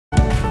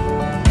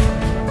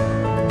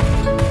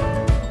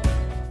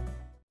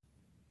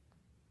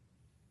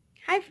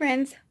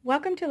friends,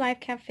 welcome to Life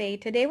Cafe.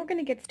 Today we're going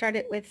to get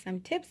started with some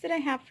tips that I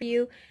have for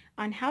you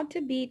on how to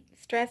beat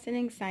stress and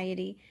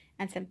anxiety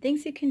and some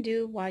things you can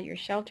do while you're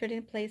sheltered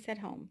in place at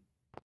home.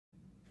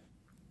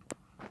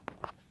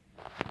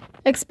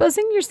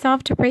 Exposing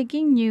yourself to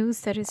breaking news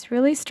that is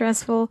really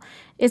stressful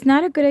is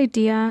not a good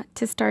idea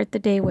to start the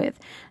day with.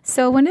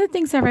 So one of the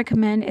things I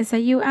recommend is that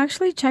you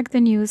actually check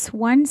the news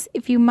once.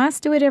 If you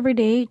must do it every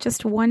day,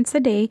 just once a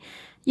day,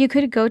 you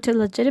could go to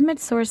legitimate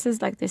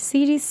sources like the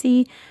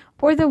CDC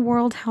or the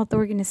World Health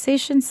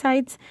Organization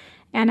sites,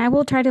 and I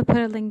will try to put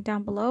a link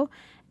down below.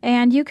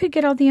 And you could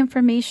get all the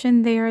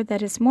information there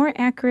that is more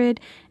accurate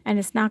and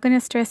it's not going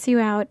to stress you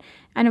out,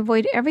 and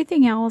avoid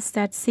everything else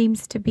that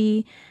seems to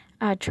be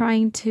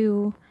trying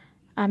to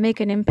make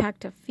an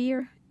impact of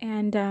fear.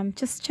 And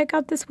just check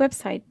out this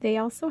website. They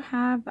also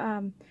have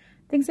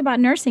things about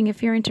nursing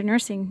if you're into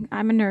nursing.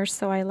 I'm a nurse,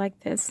 so I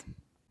like this.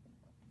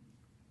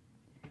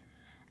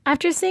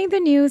 After seeing the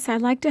news, I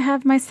like to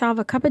have myself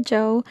a cup of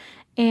joe,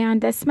 and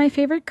that's my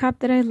favorite cup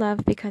that I love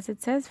because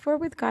it says, "For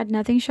with God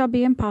nothing shall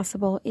be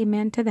impossible."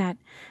 Amen to that.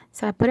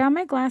 So I put on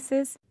my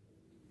glasses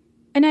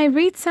and I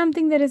read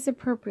something that is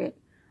appropriate,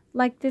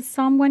 like this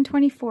Psalm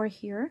 124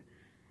 here.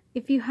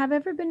 If you have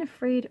ever been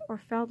afraid or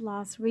felt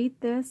lost, read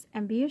this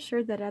and be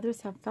assured that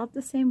others have felt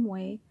the same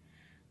way.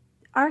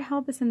 Our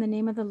help is in the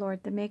name of the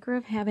Lord, the maker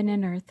of heaven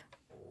and earth.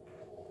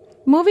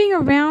 Moving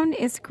around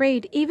is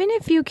great. Even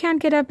if you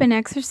can't get up and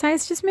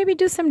exercise, just maybe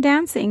do some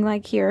dancing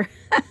like here.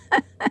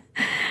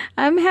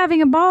 I'm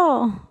having a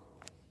ball.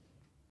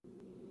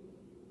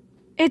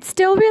 It's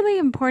still really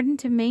important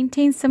to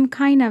maintain some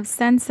kind of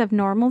sense of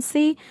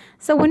normalcy.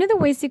 So one of the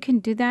ways you can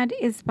do that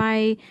is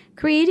by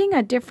creating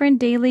a different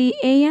daily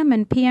AM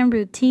and PM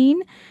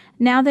routine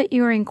now that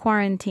you're in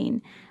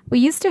quarantine. We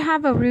used to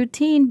have a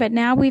routine, but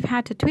now we've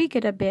had to tweak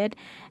it a bit.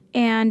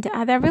 And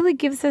that really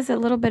gives us a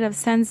little bit of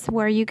sense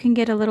where you can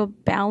get a little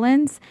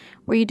balance,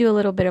 where you do a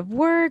little bit of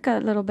work, a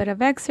little bit of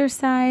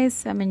exercise,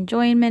 some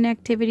enjoyment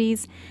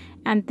activities,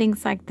 and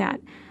things like that.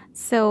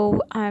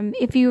 So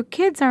if your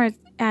kids are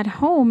at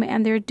home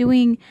and they're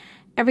doing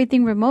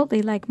everything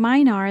remotely like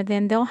mine are,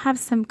 then they'll have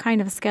some kind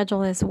of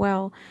schedule as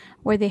well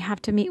where they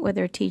have to meet with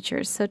their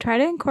teachers. So try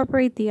to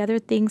incorporate the other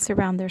things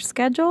around their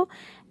schedule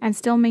and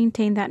still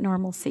maintain that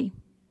normalcy.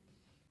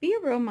 Be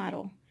a role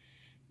model.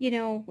 You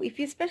know,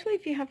 especially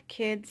if you have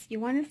kids, you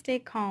want to stay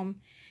calm.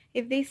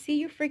 If they see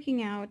you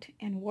freaking out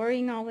and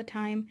worrying all the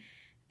time,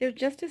 they're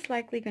just as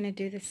likely going to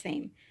do the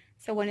same.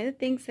 So one of the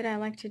things that I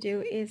like to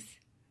do is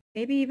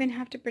maybe even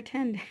have to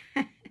pretend.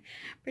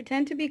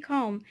 Pretend to be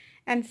calm,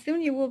 and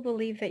soon you will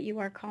believe that you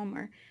are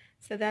calmer.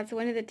 So that's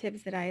one of the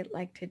tips that I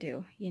like to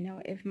do. You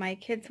know, if my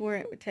kids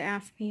were to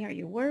ask me, "Are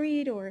you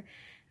worried?" or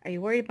 "Are you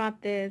worried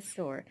about this?"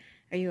 or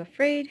 "Are you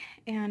afraid?"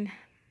 and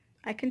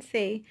I can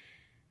say,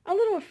 "A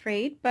little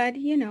afraid, but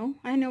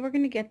I know we're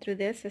going to get through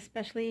this,"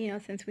 especially,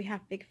 since we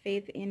have big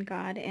faith in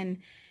God and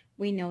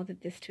we know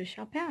that this too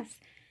shall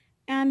pass.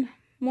 And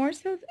more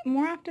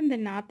often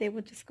than not, they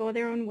will just go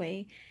their own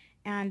way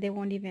and they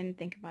won't even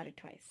think about it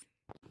twice.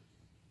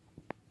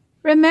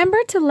 Remember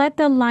to let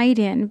the light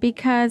in,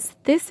 because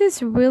this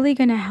is really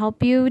going to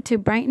help you to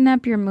brighten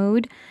up your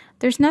mood.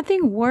 There's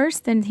nothing worse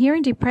than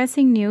hearing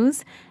depressing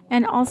news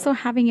and also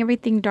having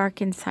everything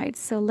dark inside.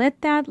 So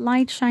let that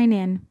light shine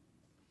in.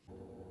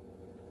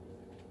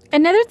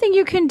 Another thing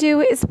you can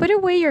do is put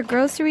away your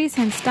groceries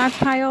and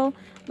stockpile.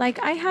 Like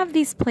I have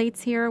these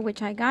plates here,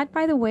 which I got,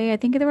 by the way. I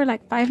think they were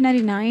like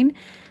 $5.99.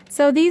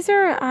 So these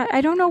are,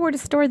 I don't know where to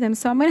store them.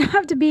 So I'm going to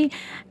have to be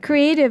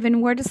creative in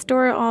where to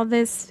store all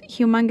this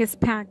humongous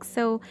pack.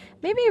 So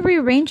maybe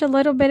rearrange a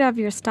little bit of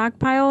your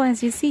stockpile.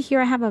 As you see here,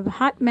 I have a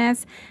hot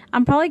mess.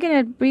 I'm probably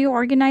going to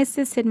reorganize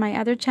this in my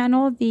other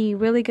channel, the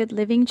Really Good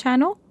Living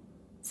channel.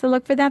 So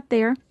look for that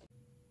there.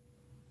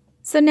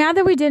 So now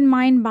that we did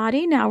mind,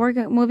 body, now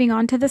we're moving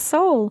on to the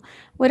soul.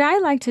 What I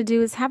like to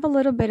do is have a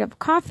little bit of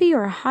coffee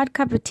or a hot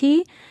cup of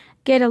tea,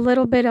 get a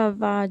little bit of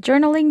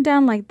journaling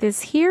done like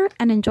this here,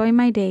 and enjoy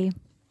my day.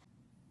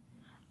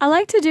 I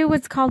like to do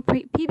what's called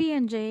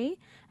PB&J.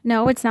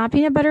 No, it's not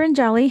peanut butter and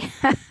jelly.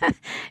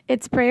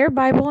 It's prayer,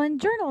 Bible, and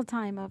journal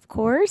time, of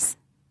course.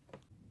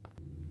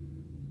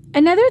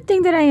 Another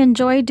thing that I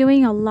enjoy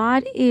doing a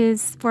lot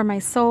is, for my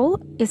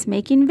soul, is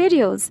making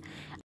videos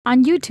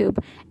on YouTube.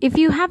 If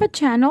you have a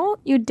channel,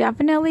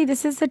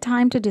 this is the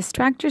time to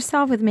distract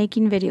yourself with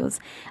making videos.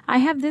 I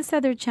have this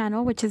other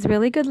channel, which is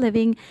Really Good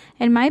Living,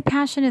 and my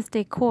passion is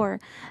decor.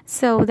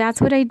 So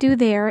that's what I do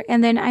there.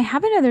 And then I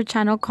have another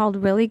channel called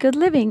Really Good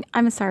Living.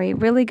 I'm sorry,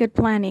 Really Good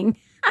Planning.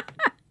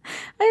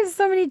 I have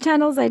so many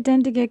channels, I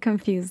tend to get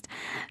confused.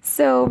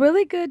 So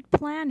Really Good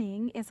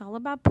Planning is all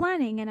about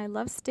planning, and I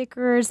love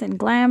stickers and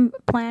glam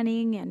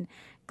planning and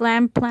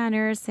glam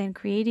planners and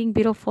creating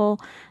beautiful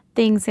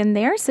things in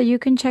there. So you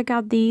can check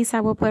out these. I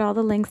will put all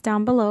the links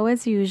down below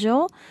as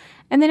usual.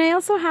 And then I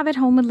also have At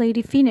Home with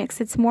Lady Phoenix.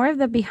 It's more of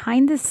the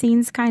behind the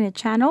scenes kind of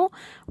channel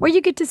where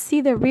you get to see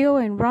the real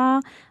and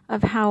raw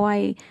of how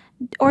I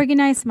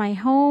organize my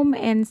home,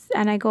 and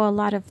I go a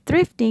lot of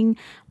thrifting.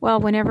 Well,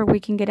 whenever we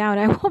can get out,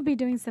 I will be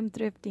doing some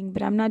thrifting,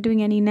 but I'm not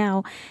doing any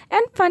now.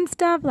 And fun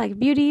stuff like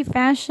beauty,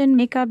 fashion,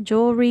 makeup,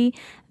 jewelry,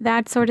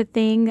 that sort of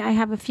thing. I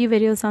have a few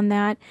videos on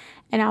that,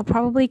 and I'll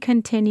probably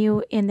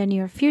continue in the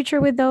near future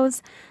with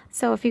those.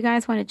 So if you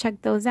guys want to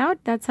check those out,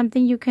 that's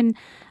something you can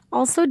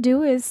also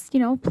do, is,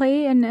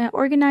 play and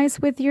organize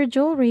with your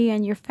jewelry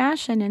and your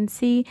fashion and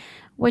see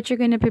what you're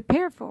going to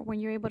prepare for when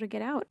you're able to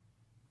get out.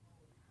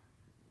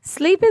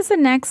 Sleep is the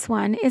next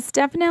one. It's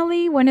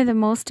definitely one of the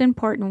most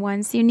important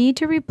ones. You need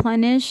to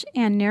replenish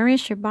and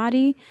nourish your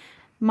body,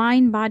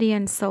 mind, body,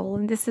 and soul.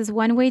 And this is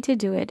one way to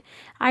do it.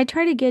 I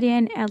try to get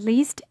in at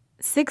least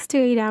 6 to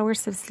 8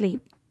 hours of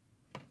sleep.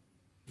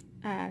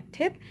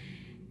 Tip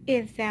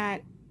is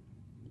that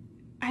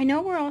I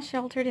know we're all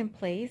sheltered in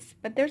place,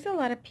 but there's a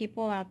lot of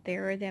people out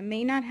there that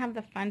may not have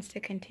the funds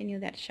to continue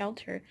that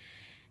shelter.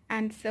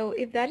 And so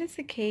if that is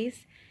the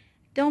case,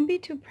 don't be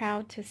too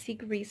proud to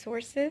seek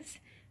resources.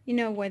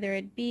 Whether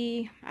it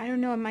be, I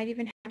don't know, it might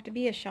even have to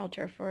be a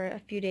shelter for a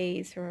few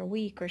days or a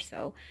week or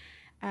so.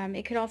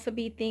 It could also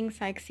be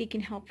things like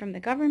seeking help from the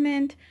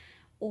government,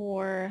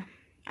 or,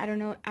 I don't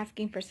know,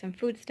 asking for some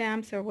food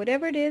stamps, or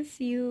whatever it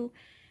is you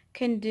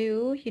can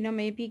do.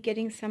 Maybe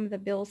getting some of the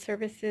bill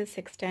services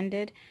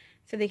extended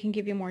so they can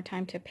give you more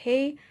time to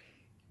pay,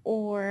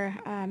 or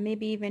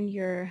maybe even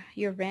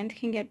your rent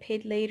can get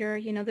paid later.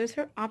 Those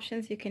are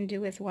options you can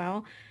do as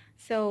well.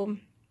 So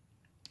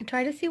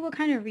try to see what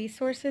kind of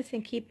resources,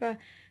 and keep a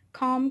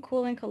calm,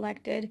 cool, and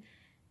collected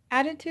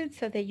attitude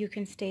so that you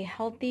can stay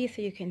healthy,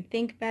 so you can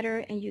think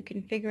better, and you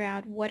can figure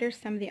out what are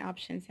some of the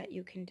options that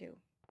you can do.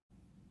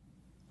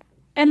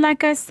 And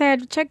like I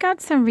said, check out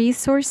some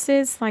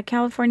resources like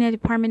California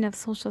Department of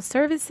Social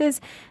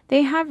Services.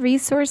 They have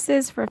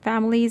resources for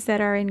families that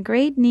are in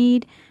great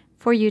need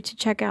for you to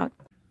check out.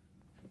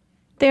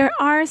 There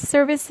are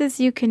services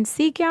you can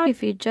seek out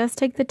if you just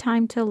take the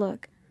time to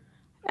look.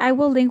 I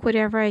will link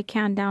whatever I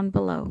can down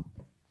below.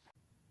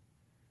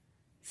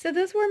 So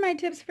those were my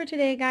tips for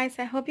today, guys.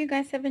 I hope you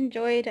guys have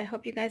enjoyed. I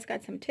hope you guys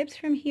got some tips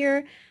from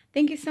here.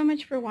 Thank you so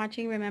much for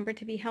watching. Remember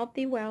to be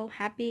healthy, well,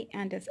 happy,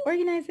 and as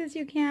organized as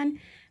you can.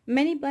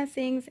 Many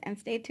blessings, and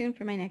stay tuned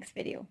for my next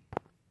video.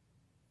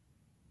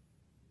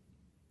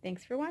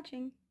 Thanks for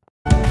watching.